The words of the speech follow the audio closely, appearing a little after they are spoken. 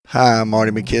Hi, I'm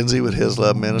Marty McKenzie with His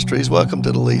Love Ministries. Welcome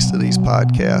to the Least of These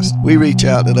podcasts. We reach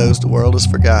out to those the world has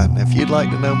forgotten. If you'd like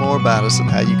to know more about us and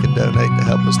how you can donate to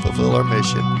help us fulfill our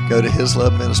mission, go to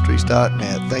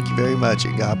hisloveministries.net. Thank you very much,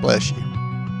 and God bless you.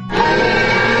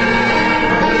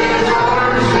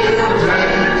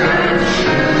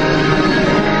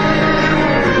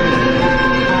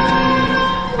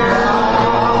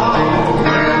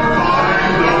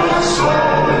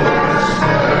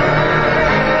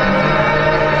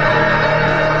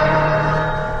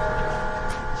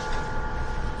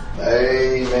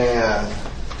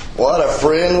 What a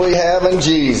friend we have in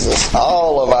Jesus.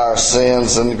 All of our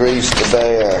sins and griefs to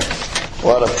bear.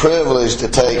 What a privilege to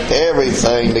take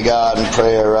everything to God in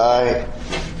prayer, right?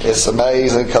 It's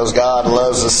amazing because God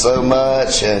loves us so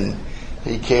much and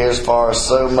He cares for us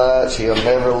so much. He'll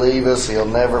never leave us. He'll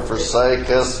never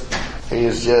forsake us. He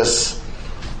is just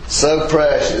so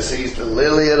precious. He's the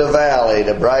lily of the valley,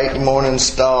 the bright morning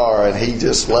star, and He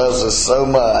just loves us so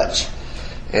much.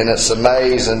 And it's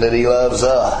amazing that He loves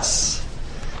us.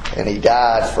 And He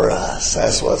died for us.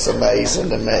 That's what's amazing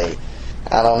to me.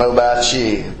 I don't know about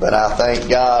you, but I thank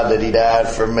God that He died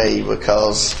for me,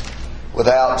 because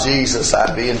without Jesus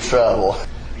I'd be in trouble.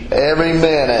 Every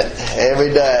minute,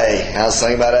 every day. I was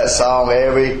thinking about that song,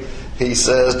 He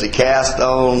says to cast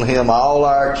on Him all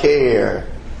our care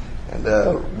and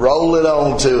roll it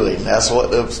on to Him. That's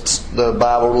what the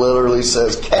Bible literally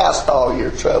says. Cast all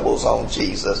your troubles on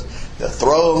Jesus. To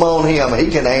throw them on Him.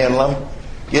 He can handle them.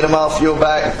 Get them off your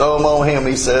back and throw them on Him.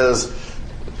 He says,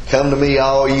 come to me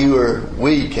all you are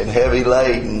weak and heavy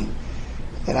laden,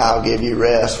 and I'll give you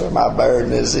rest, for my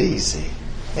burden is easy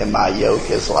and my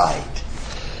yoke is light.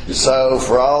 So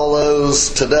for all those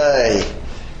today,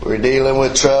 we're dealing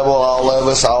with trouble, all of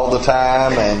us, all the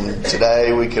time, and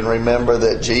today we can remember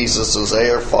that Jesus is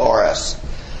there for us.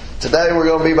 Today we're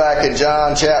going to be back in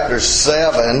John chapter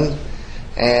 7,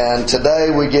 and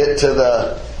today we get to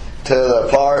the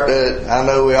part that I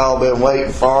know we all been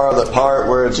waiting for, the part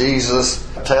where Jesus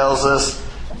tells us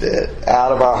that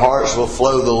out of our hearts will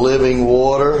flow the living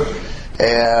water.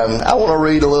 And I want to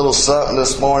read a little something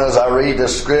this morning as I read the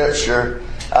scripture.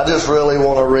 I just really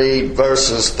want to read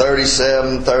verses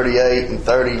 37, 38, and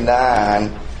 39.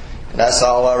 And that's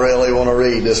all I really want to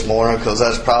read this morning, because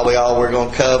that's probably all we're going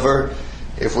to cover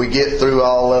if we get through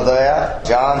all of that.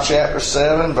 John chapter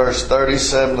 7, verse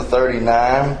 37 to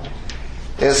 39.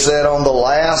 It said, on the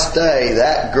last day,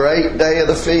 that great day of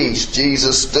the feast,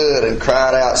 Jesus stood and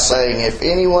cried out, saying, if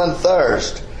anyone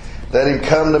thirst, let him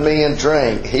come to me and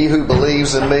drink. He who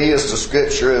believes in me, as the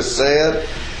Scripture has said,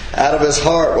 out of his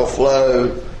heart will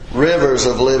flow rivers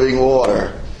of living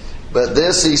water. But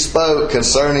this he spoke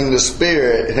concerning the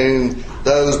Spirit, whom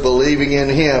those believing in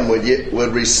Him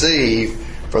would receive,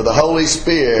 for the Holy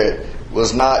Spirit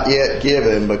was not yet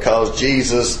given, because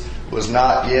Jesus was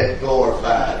not yet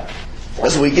glorified.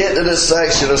 As we get to this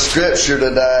section of Scripture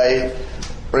today,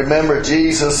 remember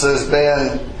Jesus has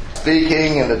been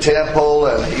speaking in the temple,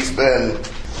 and He's been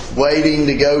waiting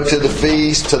to go to the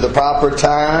feast to the proper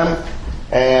time.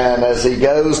 And as He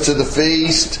goes to the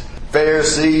feast,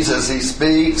 Pharisees, as He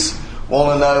speaks,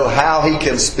 want to know how He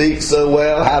can speak so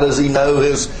well. How does He know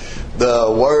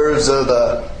the words of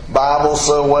the Bible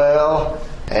so well?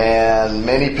 And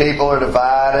many people are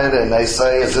divided, and they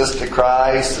say, is this the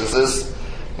Christ? Is this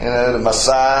the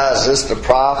Messiah? Is this the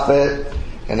prophet?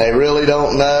 And they really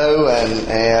don't know,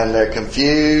 and they're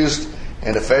confused.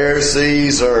 And the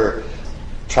Pharisees are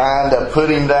trying to put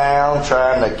Him down,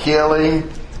 trying to kill Him.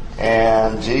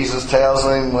 And Jesus tells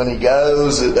them when He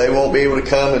goes that they won't be able to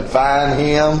come and find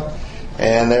Him.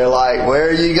 And they're like, where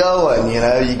are you going? You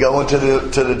going to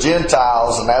the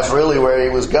Gentiles. And that's really where He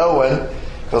was going,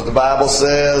 because the Bible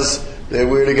says that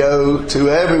we're to go to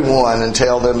everyone and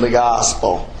tell them the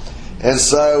gospel. And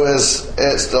so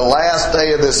it's the last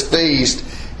day of this feast,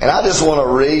 and I just want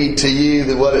to read to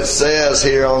you what it says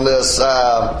here on this.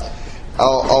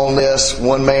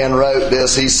 One man wrote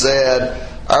this. He said,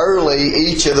 early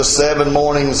each of the 7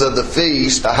 mornings of the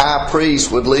feast, the high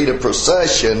priest would lead a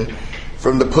procession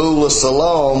from the pool of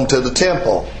Siloam to the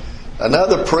temple.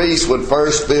 Another priest would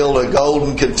first fill a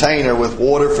golden container with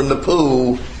water from the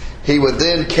pool. He would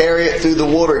then carry it through the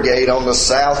water gate on the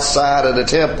south side of the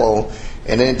temple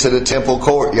and into the temple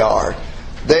courtyard.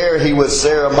 There he would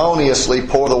ceremoniously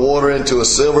pour the water into a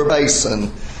silver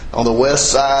basin on the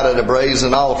west side of the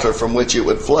brazen altar, from which it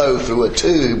would flow through a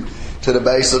tube to the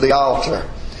base of the altar.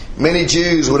 Many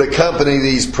Jews would accompany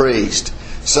these priests.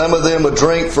 Some of them would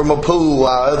drink from a pool,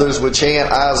 while others would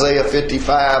chant Isaiah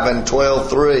 55 and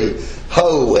 12:3.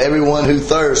 Ho, everyone who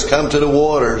thirsts, come to the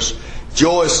waters.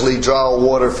 Joyously draw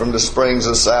water from the springs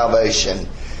of salvation.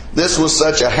 This was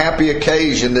such a happy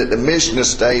occasion that the Mishnah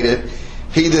stated,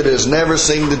 "He that has never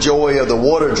seen the joy of the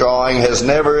water drawing has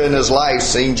never in his life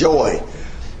seen joy."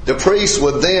 The priest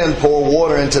would then pour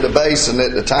water into the basin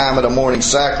at the time of the morning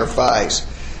sacrifice.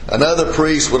 Another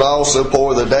priest would also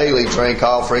pour the daily drink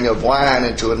offering of wine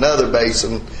into another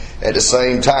basin at the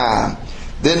same time.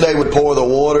 Then they would pour the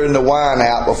water and the wine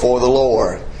out before the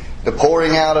Lord. The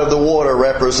pouring out of the water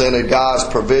represented God's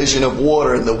provision of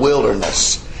water in the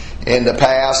wilderness in the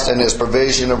past, and His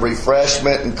provision of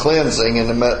refreshment and cleansing in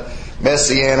the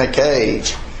Messianic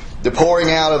age. The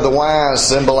pouring out of the wine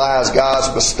symbolized God's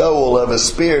bestowal of His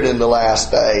Spirit in the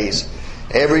last days.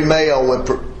 Every male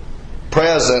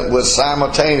present would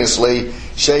simultaneously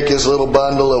shake his little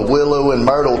bundle of willow and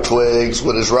myrtle twigs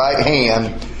with his right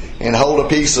hand and hold a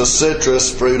piece of citrus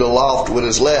fruit aloft with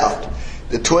his left.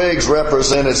 The twigs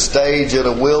represented stages of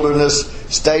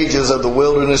the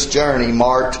wilderness journey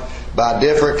marked by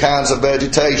different kinds of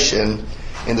vegetation,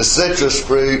 and the citrus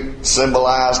fruit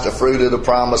symbolized the fruit of the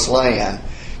promised land.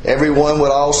 Everyone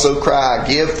would also cry,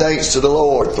 "Give thanks to the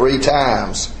Lord," 3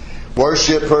 times.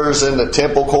 Worshippers in the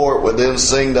temple court would then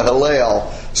sing the Hallel,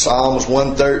 Psalms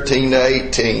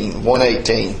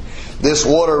 118. This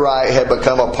water rite had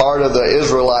become a part of the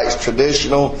Israelites'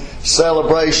 traditional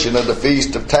celebration of the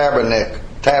Feast of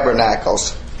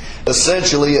Tabernacles.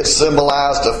 Essentially, it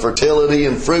symbolized the fertility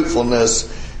and fruitfulness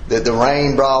that the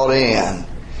rain brought in.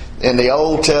 In the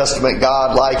Old Testament,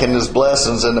 God likened His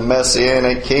blessings in the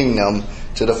Messianic kingdom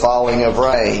to the falling of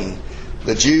rain.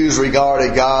 The Jews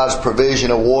regarded God's provision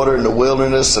of water in the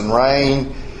wilderness and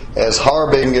rain as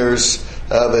harbingers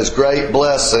of His great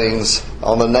blessings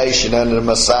on the nation under the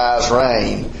Messiah's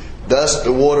reign. Thus,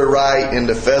 the water rite in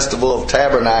the Festival of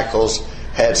Tabernacles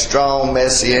had strong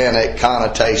messianic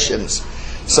connotations.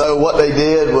 So what they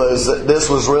did was, this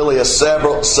was really a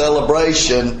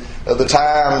celebration of the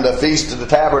time. The Feast of the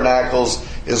Tabernacles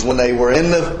is when they were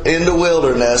in the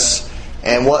wilderness,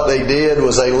 and what they did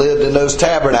was they lived in those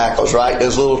tabernacles, right?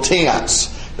 Those little tents,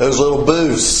 those little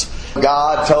booths.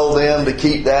 God told them to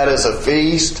keep that as a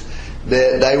feast,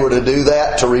 that they were to do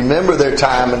that to remember their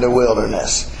time in the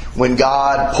wilderness. When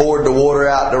God poured the water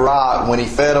out the rock, when He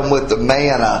fed them with the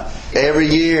manna. Every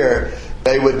year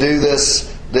they would do this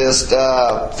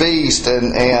feast,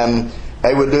 and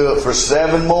they would do it for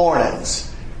 7 mornings.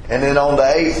 And then on the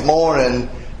 8th morning,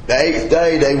 the 8th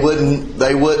day, they wouldn't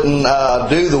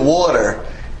do the water,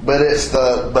 but it's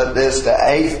the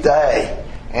 8th day,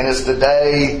 and it's the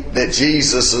day that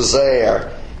Jesus is there.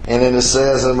 And then it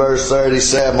says in verse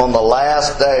 37, on the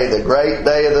last day, the great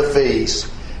day of the feast,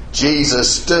 Jesus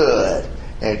stood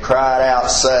and cried out,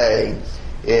 saying,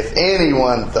 "If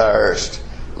anyone thirst,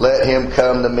 let him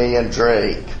come to me and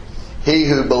drink. He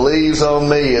who believes on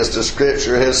me, as the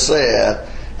Scripture has said,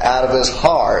 out of his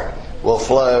heart will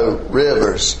flow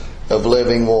rivers of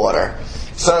living water."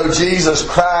 So Jesus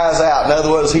cries out. In other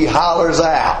words, He hollers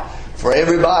out for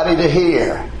everybody to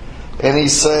hear. And He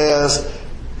says,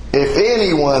 "If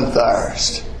anyone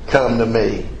thirst, come to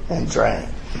me and drink."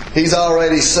 He's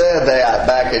already said that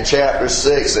back in chapter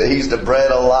 6, that He's the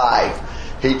bread of life.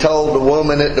 He told the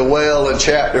woman at the well in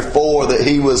chapter 4 that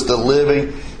He was the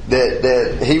living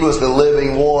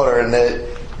water, and that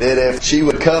if she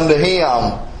would come to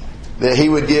Him, that He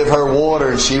would give her water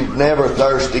and she would never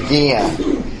thirst again.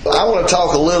 I want to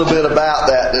talk a little bit about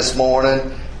that this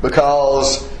morning,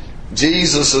 because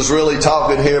Jesus is really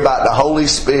talking here about the Holy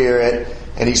Spirit,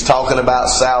 and He's talking about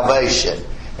salvation.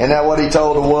 And that what He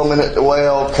told the woman at the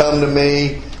well, "Come to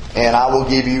me and I will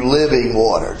give you living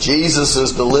water." Jesus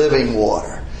is the living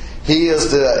water. He is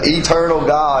the eternal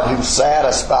God who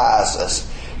satisfies us.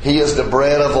 He is the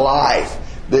bread of life,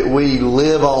 that we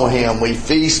live on Him, we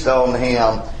feast on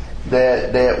Him,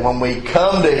 that when we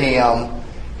come to Him,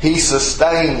 He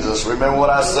sustains us. Remember what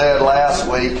I said last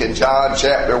week in John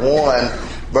chapter 1,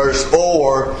 verse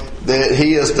 4, that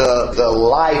He is the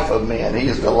life of men. He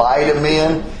is the light of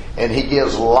men, and He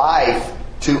gives life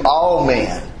to all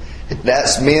men.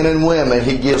 That's men and women.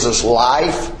 He gives us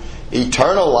life,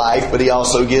 eternal life, but He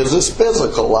also gives us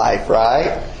physical life,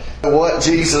 right? What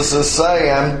Jesus is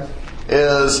saying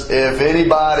is, if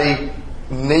anybody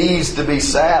needs to be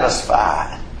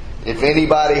satisfied, if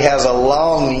anybody has a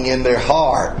longing in their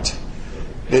heart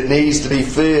that needs to be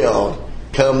filled,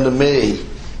 come to me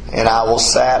and I will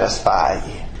satisfy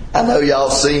you. I know y'all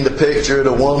seen the picture of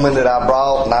the woman that I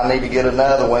brought, and I need to get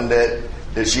another one that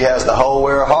she has the hole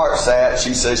where her heart's at.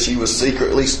 She says she was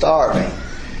secretly starving.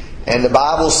 And the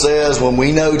Bible says when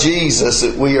we know Jesus,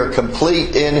 that we are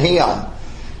complete in Him.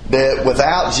 That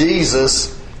without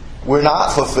Jesus, we're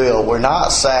not fulfilled, we're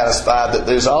not satisfied, that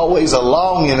there's always a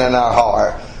longing in our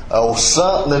heart,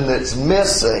 something that's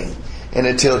missing. And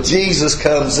until Jesus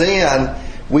comes in,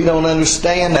 we don't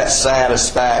understand that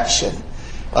satisfaction.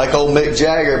 Like old Mick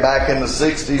Jagger back in the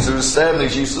 60s or the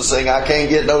 70s used to sing, I can't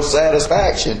get no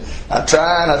satisfaction. I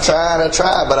try and I try and I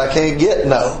try, but I can't get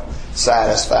no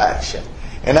satisfaction.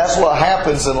 And that's what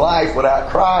happens in life without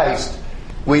Christ.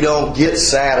 We don't get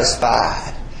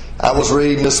satisfied. I was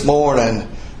reading this morning,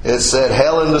 it said,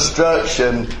 hell and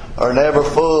destruction are never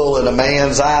full and a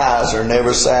man's eyes are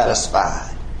never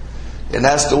satisfied. And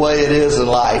that's the way it is in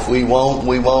life. We won't,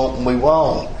 we won't, and we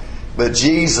won't. But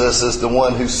Jesus is the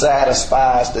one who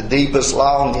satisfies the deepest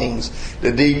longings,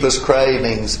 the deepest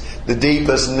cravings, the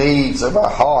deepest needs of our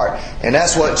heart. And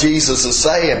that's what Jesus is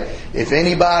saying. If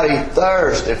anybody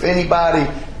thirsts, if anybody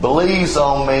believes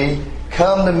on me,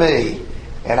 come to me.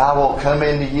 And I will come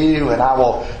into you and I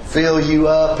will fill you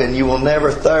up, and you will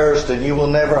never thirst and you will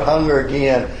never hunger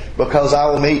again, because I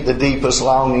will meet the deepest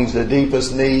longings, the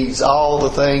deepest needs, all the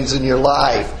things in your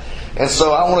life. And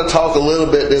so I want to talk a little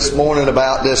bit this morning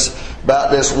about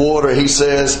this water. He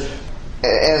says,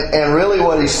 and really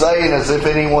what he's saying is, if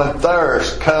anyone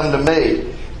thirsts, come to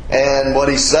me. And what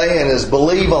he's saying is,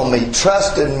 believe on me,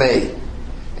 trust in me.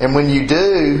 And when you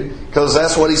do, because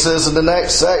that's what he says in the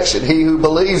next section, he who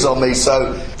believes on me.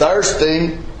 So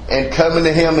thirsting and coming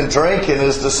to him and drinking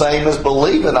is the same as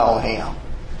believing on him.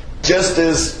 Just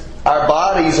as our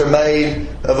bodies are made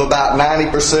of about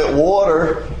 90%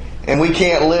 water, and we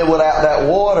can't live without that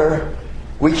water,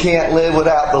 we can't live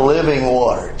without the living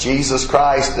water. Jesus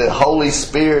Christ, the Holy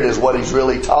Spirit, is what he's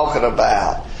really talking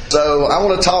about. So I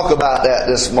want to talk about that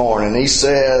this morning. He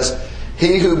says,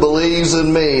 he who believes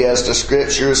in me, as the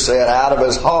Scripture said, out of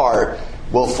his heart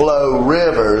will flow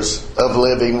rivers of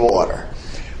living water.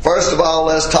 First of all,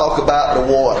 let's talk about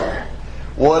the water.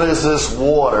 What is this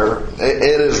water?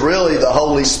 It is really the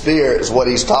Holy Spirit is what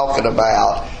he's talking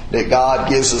about. That God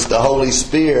gives us the Holy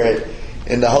Spirit.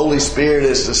 And the Holy Spirit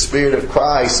is the Spirit of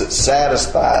Christ that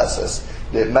satisfies us.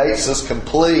 That makes us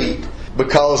complete,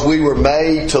 because we were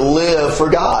made to live for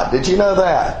God. Did you know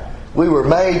that? We were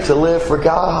made to live for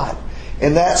God.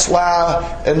 And that's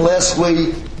why, unless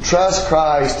we trust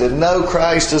Christ and know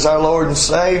Christ as our Lord and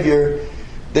Savior,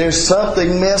 there's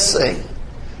something missing.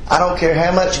 I don't care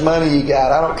how much money you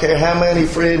got. I don't care how many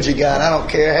friends you got. I don't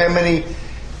care how many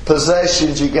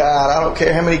possessions you got. I don't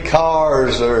care how many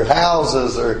cars or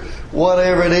houses or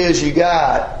whatever it is you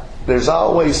got. There's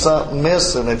always something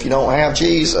missing if you don't have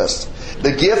Jesus.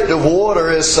 The gift of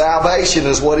water is salvation,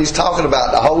 is what he's talking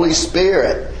about, the Holy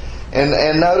Spirit.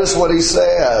 And notice what he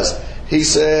says. He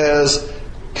says,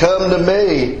 come to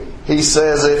me. He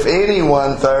says, if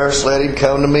anyone thirsts, let him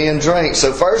come to me and drink.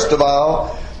 So first of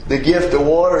all, the gift of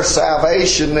water,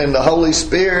 salvation, and the Holy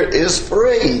Spirit is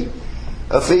free.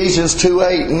 Ephesians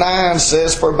 2:8-9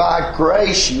 says, for by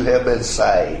grace you have been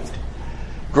saved.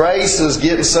 Grace is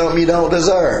getting something you don't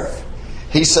deserve.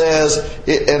 He says,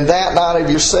 and that not of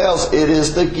yourselves, it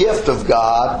is the gift of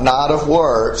God, not of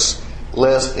works,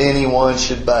 lest anyone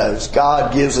should boast.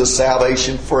 God gives us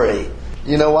salvation free.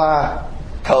 You know why?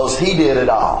 Because he did it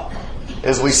all.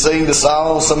 As we sing the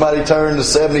song, somebody turned to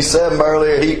 77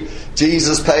 earlier,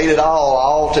 Jesus paid it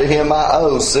all to him I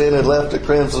owe. Sin had left a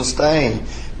crimson stain,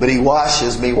 but he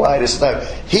washes me white as snow.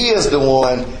 He is the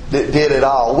one that did it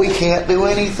all. We can't do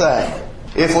anything.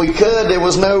 If we could, there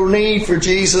was no need for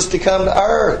Jesus to come to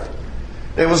earth.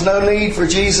 There was no need for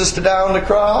Jesus to die on the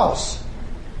cross.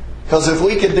 Because if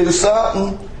we could do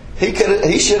something,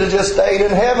 he should have just stayed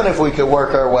in heaven if we could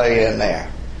work our way in there.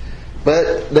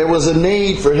 But there was a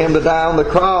need for him to die on the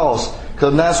cross.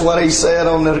 Because that's what he said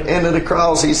on the end of the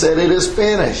cross. He said, it is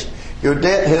finished. Your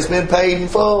debt has been paid in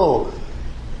full.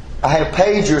 I have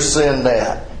paid your sin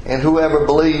debt. And whoever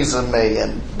believes in me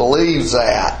and believes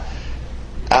that,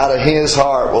 out of his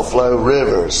heart will flow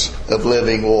rivers of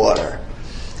living water.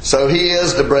 So he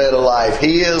is the bread of life.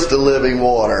 He is the living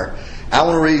water. I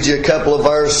want to read you a couple of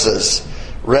verses.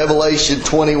 Revelation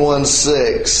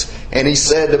 21:6. And he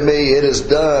said to me, it is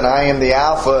done. I am the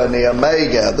Alpha and the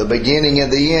Omega, the beginning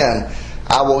and the end.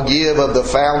 I will give of the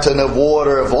fountain of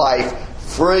water of life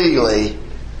freely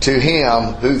to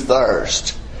him who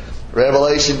thirsts.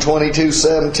 Revelation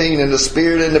 22:17. And the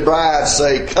Spirit and the bride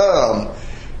say, come.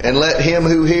 And let him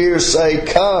who hears say,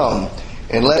 come.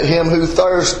 And let him who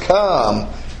thirsts come.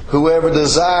 Whoever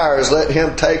desires, let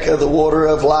him take of the water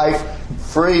of life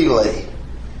freely.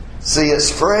 See,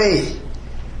 it's free.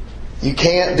 You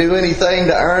can't do anything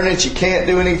to earn it. You can't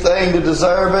do anything to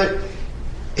deserve it.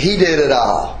 He did it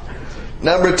all.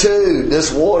 Number 2,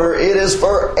 this water, it is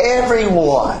for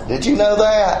everyone. Did you know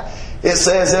that? It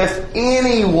says, if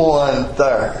anyone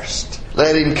thirst,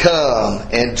 let him come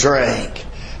and drink.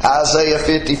 Isaiah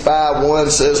 55:1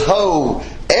 says, ho,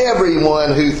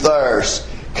 everyone who thirsts,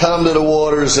 come to the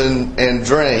waters and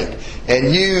drink.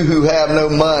 And you who have no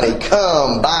money,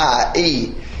 come, buy,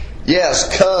 eat.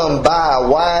 Yes, come buy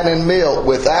wine and milk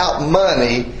without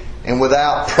money and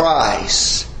without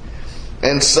price.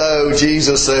 And so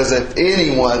Jesus says, if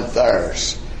anyone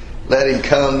thirsts, let him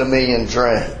come to me and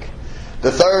drink.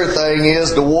 The third thing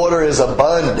is the water is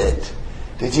abundant.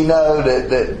 Did you know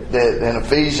that in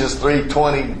Ephesians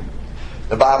 3:20,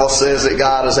 the Bible says that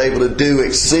God is able to do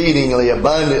exceedingly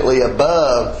abundantly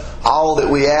above all that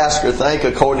we ask or think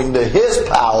according to His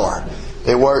power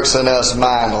that works in us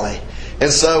mightily.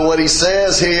 And so what He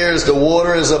says here is the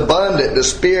water is abundant, the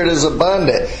Spirit is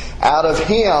abundant. Out of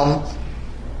Him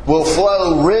will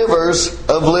flow rivers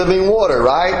of living water,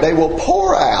 right? They will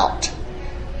pour out.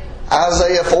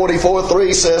 Isaiah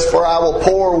 44:3 says, for I will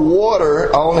pour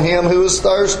water on him who is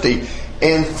thirsty,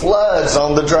 and floods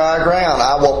on the dry ground.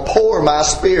 I will pour my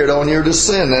Spirit on your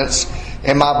descendants,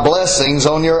 and my blessings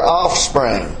on your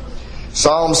offspring.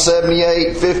 Psalm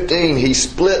 78:15, He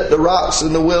split the rocks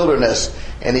in the wilderness,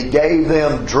 and He gave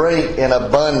them drink in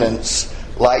abundance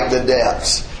like the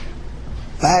depths.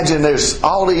 Imagine there's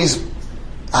all these,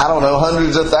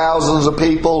 hundreds of thousands of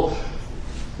people,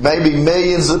 maybe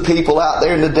millions of people out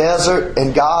there in the desert,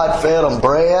 and God fed them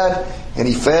bread, and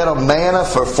He fed them manna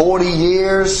for 40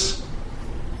 years,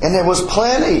 and there was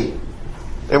plenty.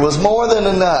 There was more than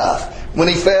enough. When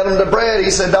He fed them the bread,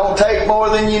 He said, don't take more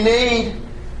than you need,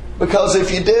 because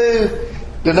if you do,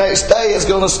 the next day it's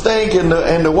going to stink and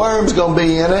the worm's going to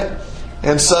be in it.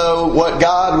 And so what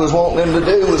God was wanting them to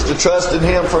do was to trust in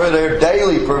Him for their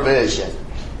daily provision.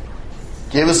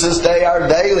 Give us this day our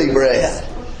daily bread.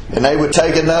 And they would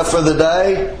take enough for the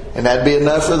day, and that'd be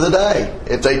enough for the day.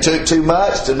 If they took too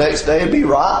much, the next day it'd be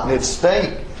rotten, it'd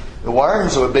stink. The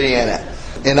worms would be in it.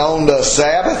 And on the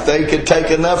Sabbath, they could take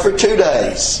enough for 2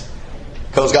 days.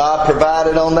 Because God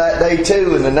provided on that day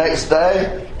too. And the next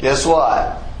day, guess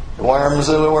what? The worms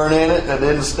weren't in it, and it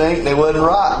didn't stink, and they wasn't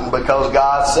rotten, because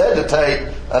God said to take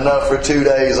enough for 2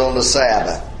 days on the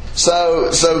Sabbath.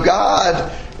 So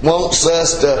God wants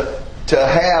us to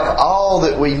have all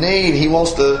that we need. He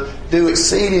wants to do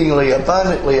exceedingly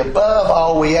abundantly above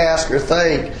all we ask or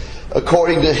think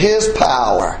according to His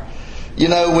power. You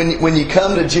know, when you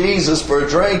come to Jesus for a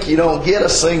drink, you don't get a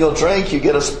single drink. You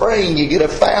get a spring, you get a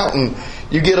fountain,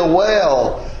 you get a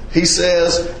well. He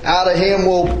says, out of Him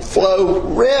will flow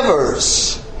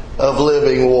rivers of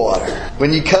living water.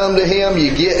 When you come to Him,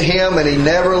 you get Him, and He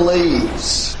never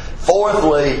leaves.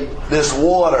 Fourthly, this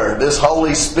water, this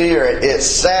Holy Spirit, it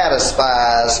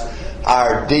satisfies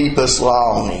our deepest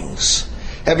longings.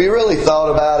 Have you really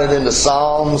thought about it in the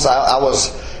Psalms? I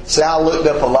looked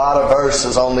up a lot of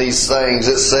verses on these things.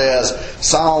 It says,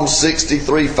 Psalm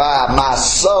 63:5, my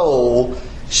soul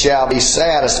shall be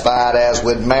satisfied as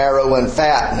with marrow and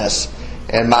fatness,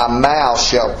 and my mouth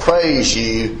shall praise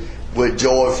you with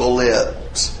joyful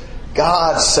lips.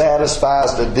 God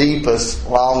satisfies the deepest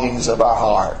longings of our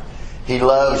heart. He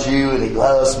loves you and He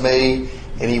loves me,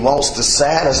 and He wants to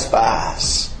satisfy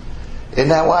us. Isn't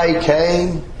that why He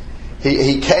came?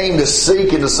 He came to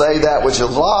seek and to save that which is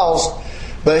lost,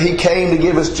 but He came to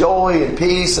give us joy and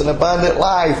peace and abundant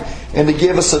life, and to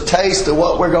give us a taste of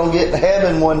what we're going to get in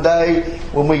heaven one day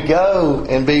when we go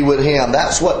and be with Him.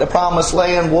 That's what the Promised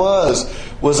Land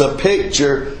was a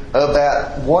picture of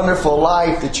that wonderful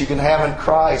life that you can have in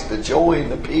Christ, the joy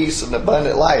and the peace and the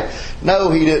abundant life.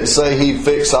 No, He didn't say He'd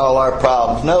fix all our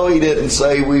problems. No, He didn't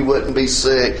say we wouldn't be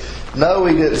sick. No,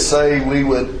 He didn't say we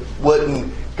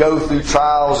wouldn't go through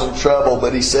trials and trouble,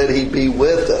 but He said He'd be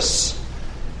with us,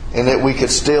 and that we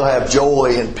could still have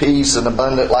joy and peace and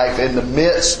abundant life in the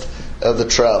midst of the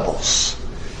troubles.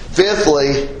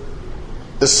 Fifthly,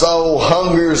 the soul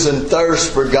hungers and thirsts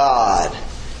for God,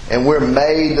 and we're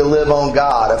made to live on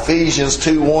God. Ephesians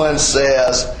 2:1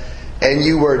 says, and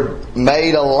you were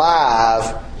made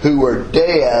alive who were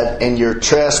dead in your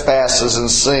trespasses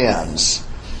and sins.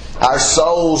 Our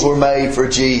souls were made for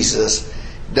Jesus.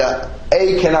 The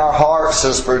ache in our hearts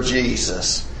is for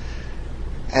Jesus.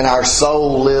 And our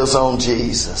soul lives on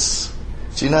Jesus.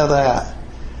 Do you know that?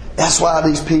 That's why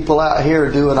these people out here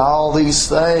are doing all these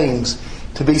things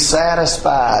to be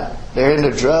satisfied. They're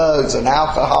into drugs and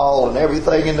alcohol and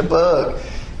everything in the book.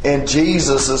 And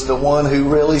Jesus is the one who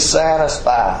really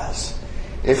satisfies.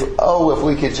 If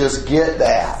we could just get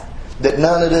that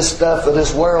none of this stuff of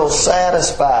this world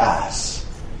satisfies.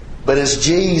 But it's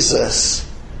Jesus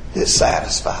that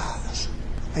satisfies.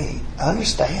 I mean,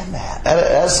 understand that.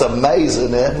 That's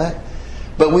amazing, isn't it?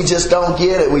 But we just don't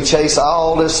get it. We chase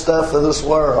all this stuff of this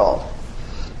world.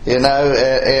 And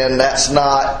that's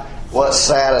not what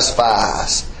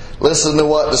satisfies. Listen to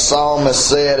what the psalmist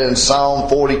said in Psalm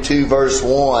 42 verse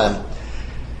 1.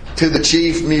 To the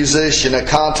chief musician, a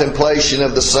contemplation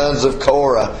of the sons of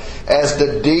Korah. As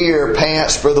the deer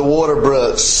pants for the water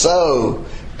brooks, so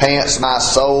pants my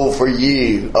soul for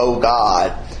you, O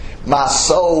God. My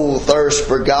soul thirsts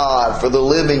for God, for the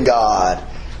living God.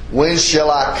 When shall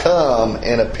I come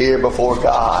and appear before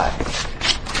God?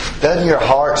 Doesn't your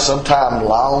heart sometime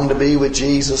long to be with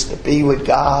Jesus, to be with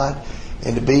God,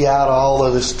 and to be out of all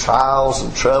of this trials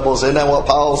and troubles? Isn't that what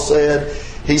Paul said?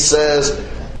 He says,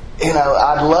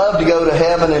 I'd love to go to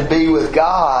heaven and be with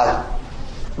God,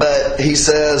 but he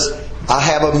says, I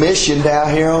have a mission down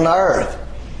here on earth.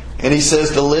 And he says,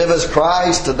 to live as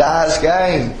Christ, to die as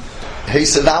gain. He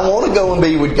said, I want to go and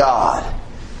be with God,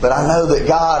 but I know that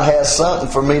God has something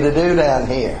for me to do down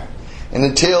here. And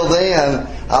until then,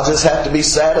 I'll just have to be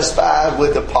satisfied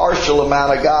with the partial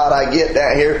amount of God I get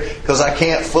down here, because I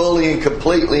can't fully and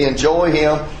completely enjoy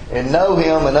Him and know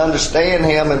Him and understand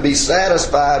Him and be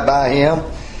satisfied by Him.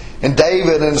 And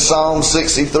David in Psalm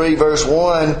 63 verse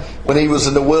 1, when he was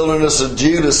in the wilderness of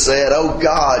Judah, said, O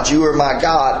God, you are my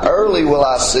God. Early will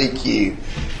I seek you.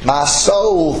 My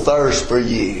soul thirsts for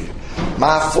you.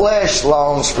 My flesh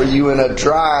longs for you in a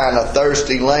dry and a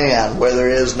thirsty land where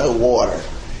there is no water.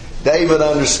 David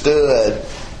understood,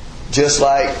 just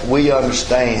like we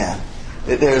understand,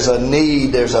 that there's a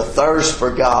need, there's a thirst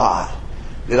for God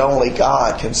that only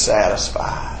God can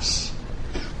satisfy us.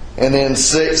 And then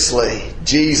sixthly,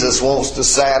 Jesus wants to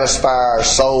satisfy our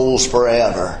souls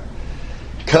forever.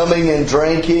 Coming and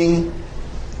drinking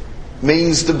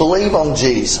means to believe on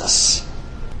Jesus.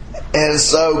 And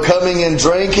so coming and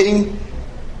drinking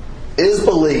is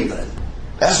believing.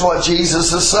 That's what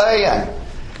Jesus is saying.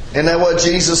 Isn't that what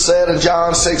Jesus said in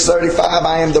John 6:35?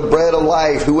 I am the bread of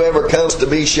life. Whoever comes to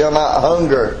me shall not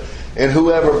hunger, and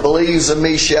whoever believes in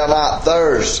me shall not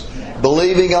thirst.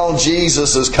 Believing on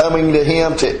Jesus is coming to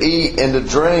Him to eat and to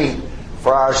drink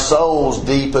for our soul's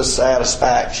deepest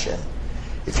satisfaction.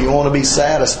 If you want to be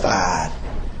satisfied,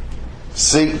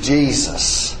 seek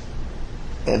Jesus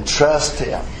and trust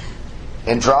Him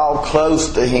and draw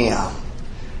close to Him.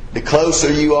 The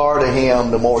closer you are to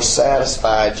Him, the more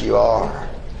satisfied you are.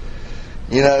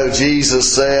 You know,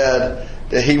 Jesus said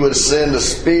that He would send a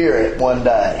Spirit one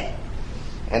day,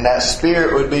 and that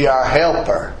Spirit would be our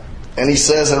helper. And He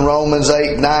says in Romans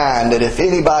 8:9 that if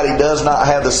anybody does not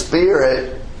have the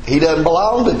Spirit, he doesn't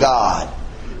belong to God.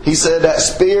 He said that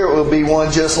Spirit will be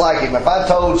one just like Him. If I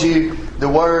told you the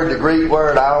Greek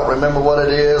word, I don't remember what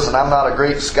it is, and I'm not a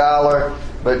Greek scholar,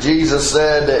 but Jesus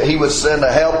said that He would send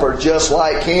a helper just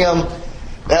like Him.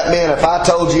 That meant if I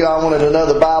told you I wanted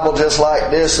another Bible just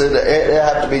like this, it'd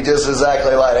have to be just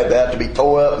exactly like it. It'd have to be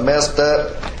tore up, messed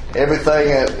up. Everything,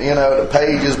 the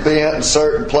pages bent in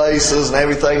certain places and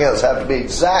everything else have to be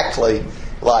exactly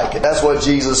like it. That's what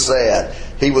Jesus said.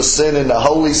 He was sending the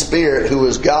Holy Spirit, who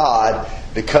is God,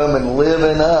 to come and live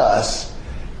in us,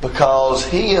 because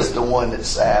He is the one that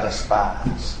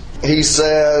satisfies. He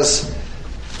says,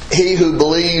 He who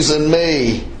believes in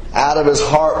me, out of his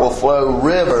heart will flow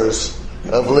rivers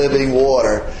of living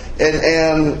water.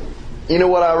 And you know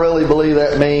what I really believe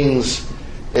that means?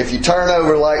 If you turn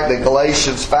over like the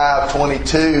Galatians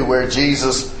 5:22,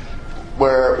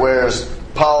 where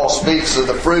Paul speaks of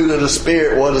the fruit of the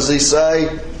Spirit, what does he say?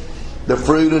 The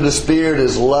fruit of the Spirit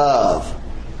is love,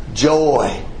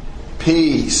 joy,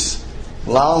 peace,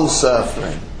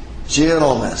 long-suffering,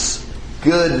 gentleness,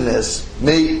 goodness,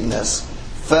 meekness,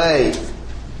 faith,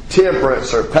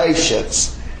 temperance or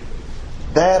patience.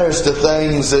 That is the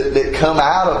things that come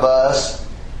out of us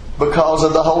because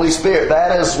of the Holy Spirit.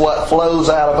 That is what flows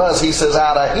out of us. He says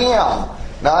out of Him,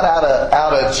 not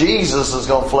out of Jesus is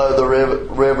going to flow the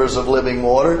rivers of living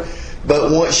water. But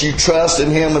once you trust in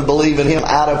Him and believe in Him,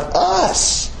 out of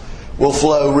us will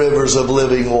flow rivers of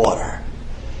living water.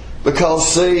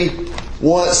 Because see,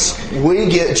 once we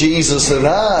get Jesus in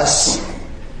us,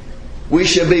 we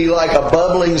should be like a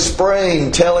bubbling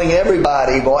spring telling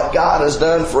everybody what God has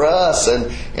done for us.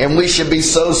 And we should be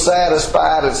so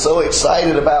satisfied and so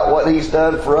excited about what He's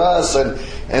done for us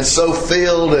and so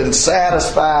filled and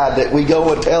satisfied that we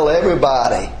go and tell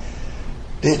everybody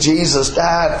that Jesus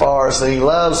died for us and He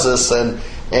loves us.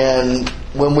 And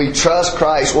when we trust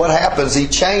Christ, what happens? He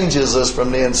changes us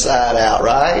from the inside out,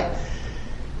 right?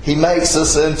 He makes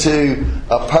us into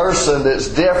a person that's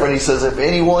different. He says, if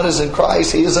anyone is in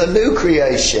Christ, he is a new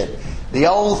creation. The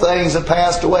old things have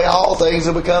passed away, all things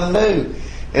have become new.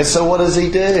 And so what does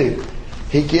He do?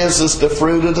 He gives us the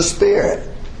fruit of the Spirit.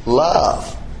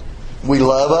 Love. We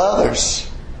love others.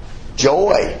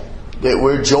 Joy. That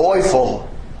we're joyful.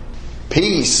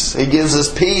 Peace. He gives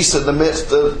us peace in the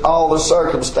midst of all the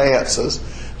circumstances.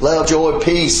 Love, joy,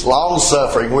 peace,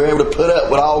 long-suffering. We're able to put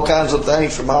up with all kinds of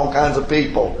things from all kinds of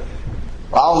people.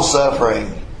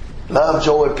 Long-suffering. Love,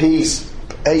 joy, peace,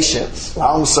 patience,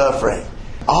 long-suffering.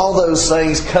 All those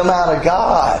things come out of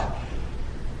God.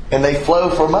 And they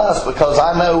flow from us, because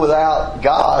I know without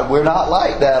God, we're not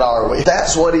like that, are we?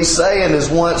 That's what He's saying, is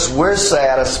once we're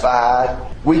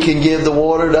satisfied, we can give the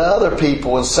water to other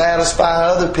people and satisfy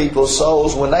other people's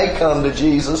souls when they come to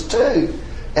Jesus too.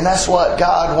 And that's what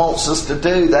God wants us to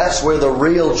do. That's where the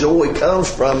real joy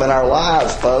comes from in our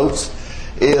lives, folks,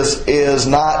 is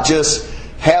not just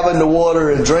having the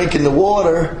water and drinking the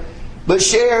water, but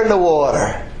sharing the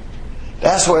water.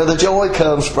 That's where the joy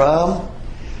comes from.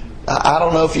 I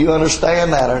don't know if you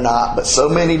understand that or not, but so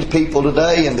many people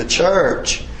today in the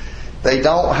church, they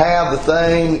don't have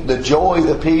the joy,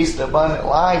 the peace, the abundant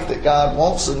life that God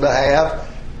wants them to have.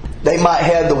 They might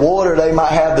have the water, they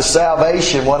might have the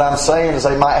salvation. What I'm saying is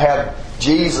they might have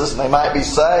Jesus and they might be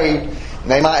saved, and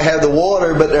they might have the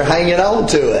water, but they're hanging on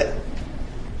to it.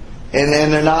 And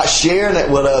then they're not sharing it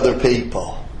with other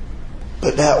people.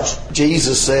 But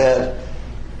Jesus said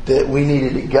that we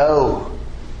needed to go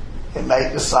and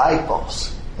make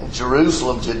disciples in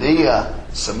Jerusalem, Judea,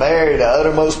 Samaria, the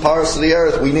uttermost parts of the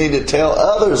earth. We need to tell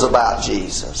others about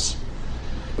Jesus.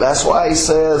 That's why He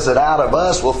says that out of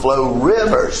us will flow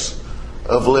rivers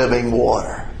of living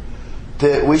water.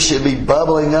 That we should be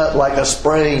bubbling up like a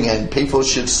spring, and people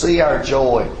should see our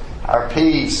joy, our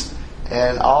peace,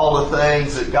 and all the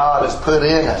things that God has put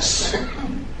in us.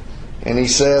 And He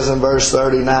says in verse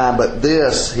 39, but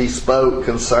this He spoke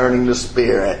concerning the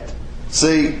Spirit.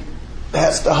 See,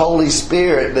 that's the Holy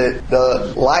Spirit, that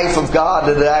the life of God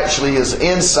that actually is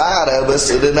inside of us,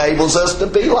 it enables us to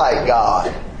be like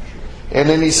God. And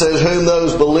then He says, whom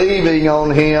those believing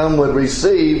on Him would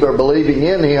receive, or believing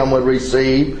in Him would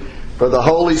receive, for the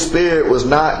Holy Spirit was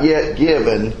not yet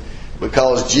given,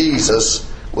 because Jesus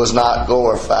was not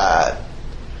glorified.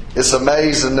 It's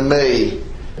amazing to me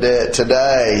that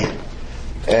today,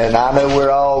 and I know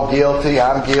we're all guilty,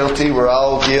 I'm guilty, we're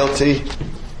all guilty.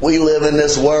 We live in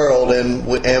this world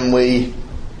and we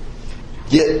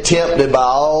get tempted by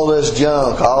all this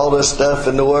junk, all this stuff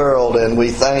in the world, and we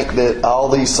think that all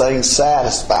these things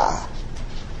satisfy.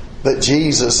 But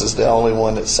Jesus is the only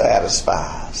one that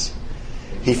satisfies.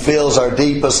 He fills our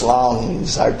deepest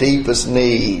longings, our deepest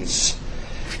needs.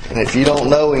 And if you don't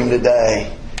know Him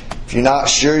today, if you're not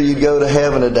sure you go to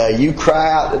heaven today, you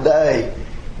cry out today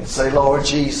and say, Lord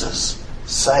Jesus,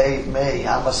 save me.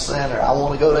 I'm a sinner. I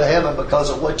want to go to heaven because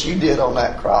of what You did on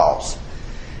that cross.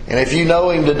 And if you know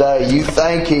Him today, you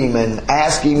thank Him and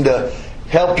ask Him to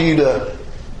help you to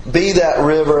be that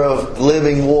river of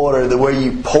living water where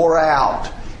you pour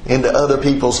out into other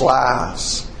people's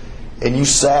lives. And you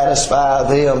satisfy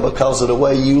them because of the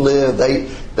way you live.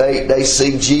 They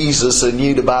see Jesus in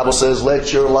you. The Bible says,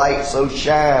 let your light so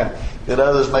shine that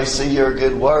others may see your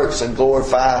good works and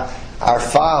glorify our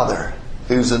Father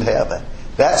who's in heaven.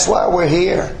 That's why we're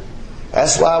here.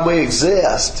 That's why we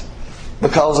exist,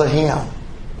 because of Him.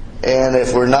 And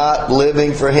if we're not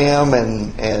living for Him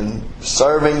and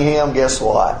serving Him, guess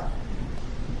what?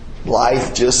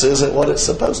 Life just isn't what it's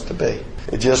supposed to be.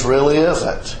 It just really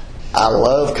isn't. I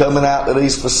love coming out to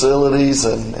these facilities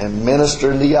and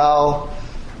ministering to y'all,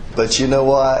 but you know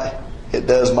what? It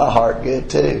does my heart good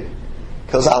too.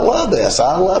 Because I love this.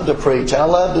 I love to preach. I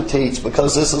love to teach,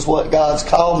 because this is what God's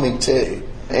called me to.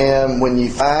 And when you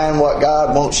find what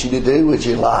God wants you to do with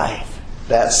your life,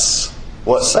 that's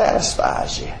what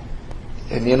satisfies you.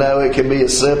 And you know, it can be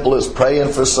as simple as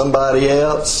praying for somebody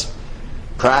else,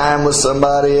 crying with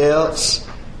somebody else,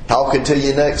 talking to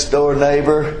your next door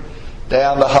neighbor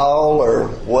down the hall, or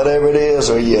whatever it is,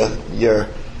 or your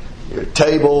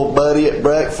table buddy at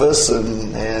breakfast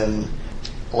and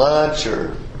lunch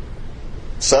or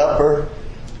supper,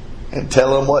 and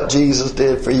tell them what Jesus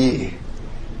did for you.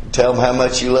 Tell them how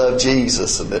much you love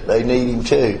Jesus and that they need Him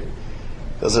too.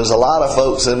 Because there's a lot of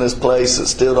folks in this place that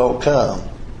still don't come.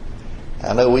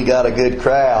 I know we got a good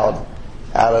crowd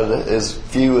out of as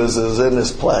few as is in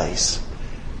this place,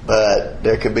 but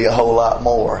there could be a whole lot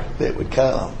more that would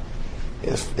come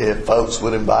if folks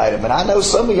would invite them. And I know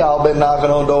some of y'all been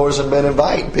knocking on doors and been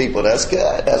inviting people. That's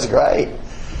good. That's great.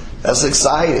 That's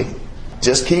exciting.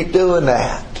 Just keep doing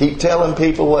that. Keep telling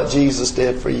people what Jesus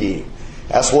did for you.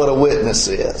 That's what a witness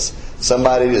is.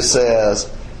 Somebody that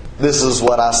says, this is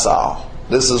what I saw.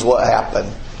 This is what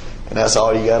happened. And that's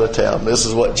all you got to tell them. This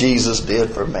is what Jesus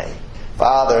did for me.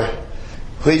 Father,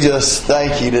 we just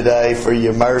thank You today for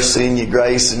Your mercy and Your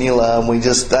grace and Your love. We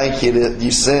just thank You that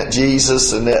You sent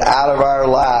Jesus, and that out of our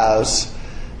lives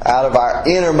out of our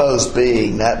innermost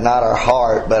being, not our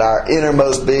heart, but our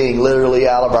innermost being, literally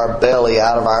out of our belly,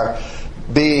 out of our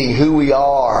being, who we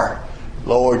are,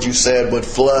 Lord, you said would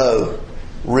flow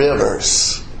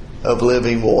rivers of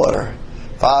living water.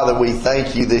 Father, we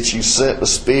thank you that you sent the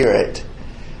Spirit,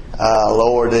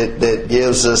 Lord, that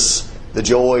gives us the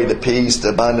joy, the peace, the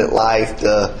abundant life,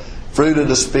 the fruit of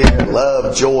the Spirit,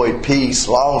 love, joy, peace,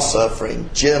 long-suffering,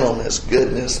 gentleness,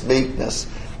 goodness, meekness,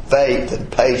 faith,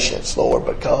 and patience, Lord,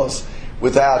 because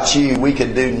without you we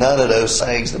can do none of those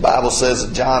things. The Bible says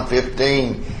in John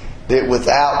 15 that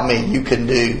without me you can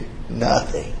do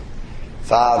nothing.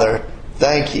 Father,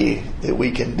 thank you that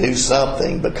we can do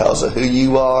something because of who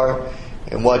you are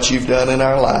and what you've done in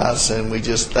our lives, and we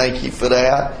just thank you for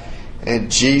that. In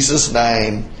Jesus'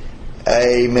 name,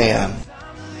 amen.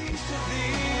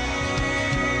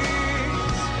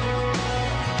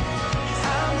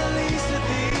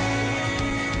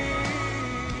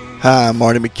 Hi, I'm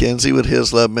Marty McKenzie with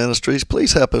His Love Ministries.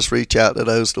 Please help us reach out to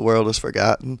those the world has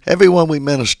forgotten. Everyone we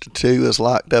minister to is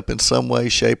locked up in some way,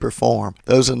 shape, or form.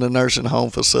 Those in the nursing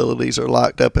home facilities are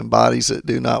locked up in bodies that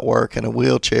do not work, in a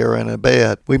wheelchair and a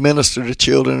bed. We minister to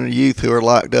children and youth who are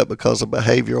locked up because of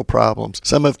behavioral problems.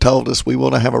 Some have told us we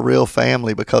want to have a real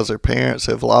family because their parents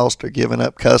have lost or given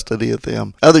up custody of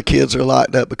them. Other kids are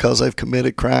locked up because they've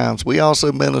committed crimes. We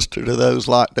also minister to those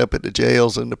locked up at the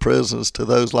jails and the prisons, to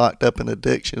those locked up in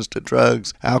addictions to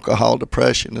drugs, alcohol,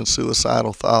 depression, and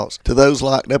suicidal thoughts, to those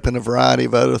locked up in a variety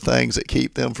of other things that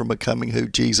keep them from becoming who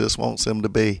Jesus wants them to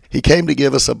be. He came to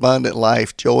give us abundant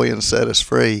life, joy, and set us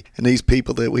free, and these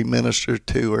people that we minister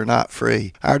to are not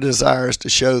free. Our desire is to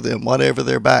show them, whatever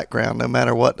their background, no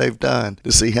matter what they've done,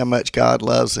 to see how much God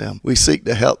loves them. We seek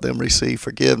to help them receive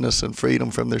forgiveness and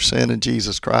freedom from their sin in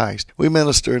Jesus Christ. We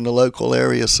minister in the local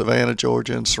area of Savannah,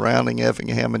 Georgia, and surrounding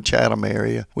Effingham and Chatham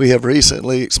area. We have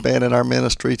recently expanded our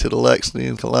ministry to the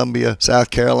Lexington, Columbia, South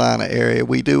Carolina area.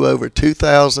 We do over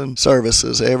 2,000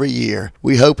 services every year.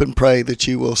 We hope and pray that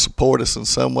you will support us in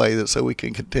some way so we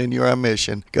can continue our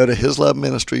mission. Go to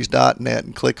hisloveministries.net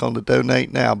and click on the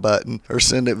Donate Now button, or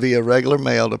send it via regular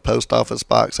mail to Post Office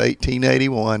Box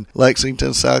 1881,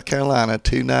 Lexington, South Carolina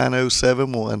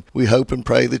 29071. We hope and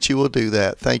pray that you will do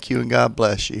that. Thank you, and God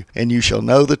bless you. And you shall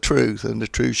know the truth, and the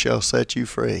truth shall set you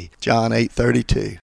free. John 8:32.